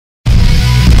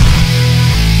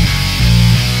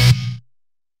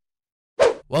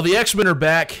Well, the X-Men are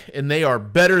back, and they are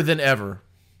better than ever.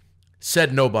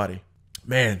 Said nobody.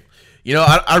 Man, you know,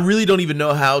 I really don't even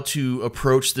know how to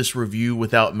approach this review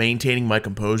without maintaining my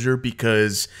composure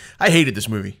because I hated this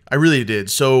movie. I really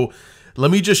did. So let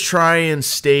me just try and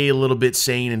stay a little bit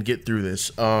sane and get through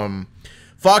this.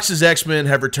 Fox's X-Men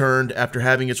have returned after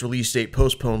having its release date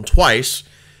postponed twice,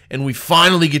 and we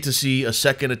finally get to see a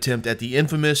second attempt at the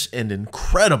infamous and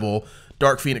incredible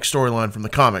Dark Phoenix storyline from the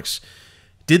comics.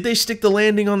 Did they stick the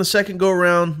landing on the second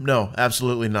go-around? No,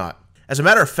 absolutely not. As a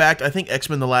matter of fact, I think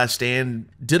X-Men The Last Stand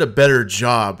did a better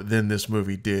job than this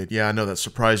movie did. Yeah, I know that's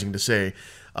surprising to say.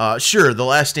 Sure, The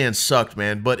Last Stand sucked,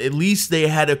 man, but at least they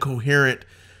had a coherent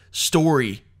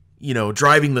story, you know,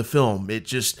 driving the film. It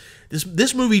just,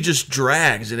 this movie just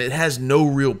drags, and it has no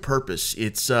real purpose.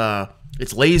 It's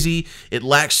lazy, it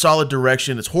lacks solid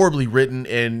direction, it's horribly written,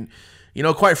 and, you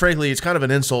know, quite frankly, it's kind of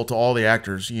an insult to all the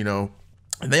actors, you know.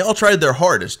 And they all tried their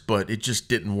hardest, but it just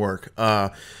didn't work.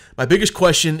 My biggest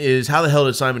question is, how the hell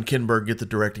did Simon Kinberg get the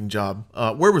directing job?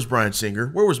 Where was Bryan Singer?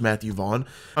 Where was Matthew Vaughn?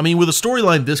 I mean, with a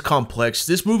storyline this complex,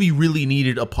 this movie really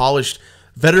needed a polished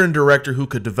veteran director who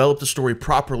could develop the story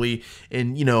properly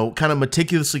and, you know, kind of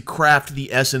meticulously craft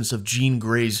the essence of Jean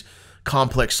Grey's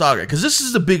complex saga. Because this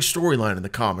is a big storyline in the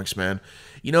comics, man.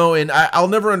 You know, and I'll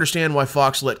never understand why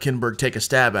Fox let Kinberg take a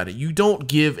stab at it. You don't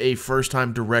give a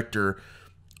first-time director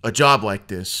a job like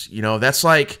this. You know, that's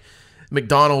like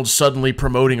McDonald's suddenly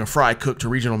promoting a fry cook to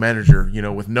regional manager, you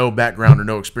know, with no background or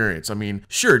no experience. I mean,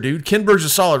 sure, dude, Kinberg's a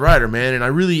solid writer, man, and I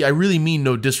really mean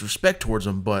no disrespect towards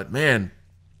him, but man,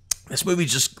 this movie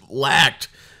just lacked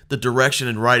the direction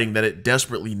and writing that it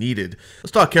desperately needed. Let's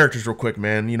talk characters real quick,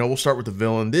 man. You know, we'll start with the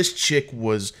villain. This chick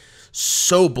was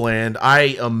so bland.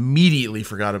 I immediately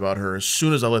forgot about her as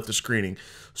soon as I left the screening.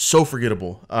 So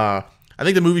forgettable. I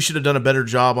think the movie should have done a better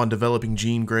job on developing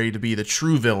Jean Grey to be the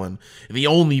true villain, the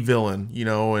only villain, you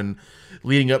know, and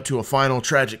leading up to a final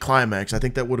tragic climax. I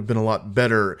think that would have been a lot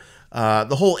better.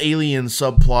 The whole alien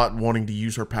subplot wanting to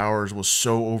use her powers was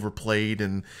so overplayed,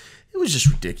 and it was just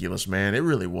ridiculous, man. It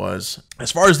really was.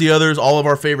 As far as the others, all of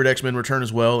our favorite X-Men return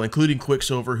as well, including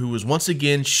Quicksilver, who was once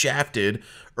again shafted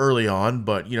early on,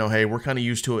 but, you know, hey, we're kind of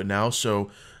used to it now,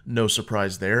 so no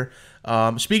surprise there.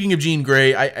 Speaking of Jean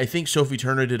Grey, I think Sophie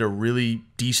Turner did a really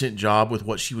decent job with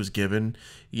what she was given.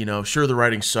 You know, sure, the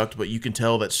writing sucked, but you can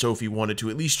tell that Sophie wanted to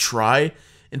at least try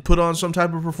and put on some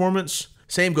type of performance.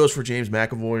 Same goes for James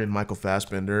McAvoy and Michael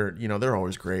Fassbender. You know, they're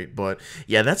always great. But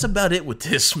yeah, that's about it with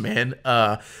this, man.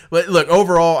 But look,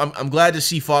 overall, I'm glad to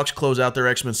see Fox close out their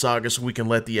X-Men saga so we can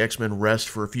let the X-Men rest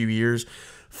for a few years.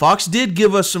 Fox did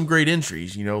give us some great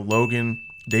entries. You know, Logan,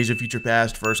 Days of Future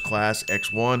Past, First Class,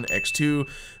 X1, X2,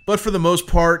 but for the most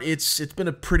part, it's been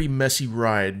a pretty messy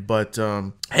ride. But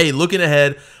hey, looking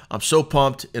ahead, I'm so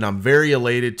pumped, and I'm very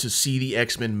elated to see the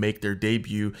X-Men make their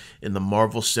debut in the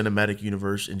Marvel Cinematic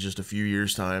Universe in just a few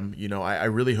years' time. You know, I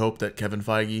really hope that Kevin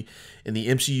Feige and the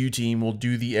MCU team will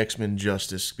do the X-Men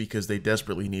justice because they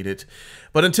desperately need it.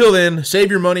 But until then, save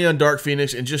your money on Dark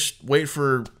Phoenix and just wait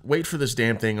for this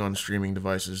damn thing on streaming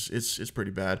devices. It's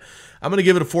pretty bad. I'm gonna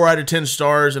give it a 4 out of 10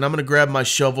 stars, and I'm gonna grab my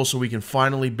shovel so we can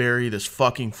finally bury this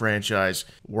fucking franchise.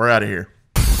 We're out of here.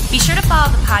 Be sure to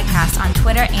follow the podcast on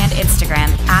Twitter and Instagram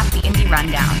 @The Indie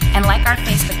Rundown and like our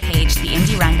Facebook page, The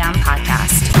Indie Rundown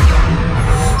Podcast.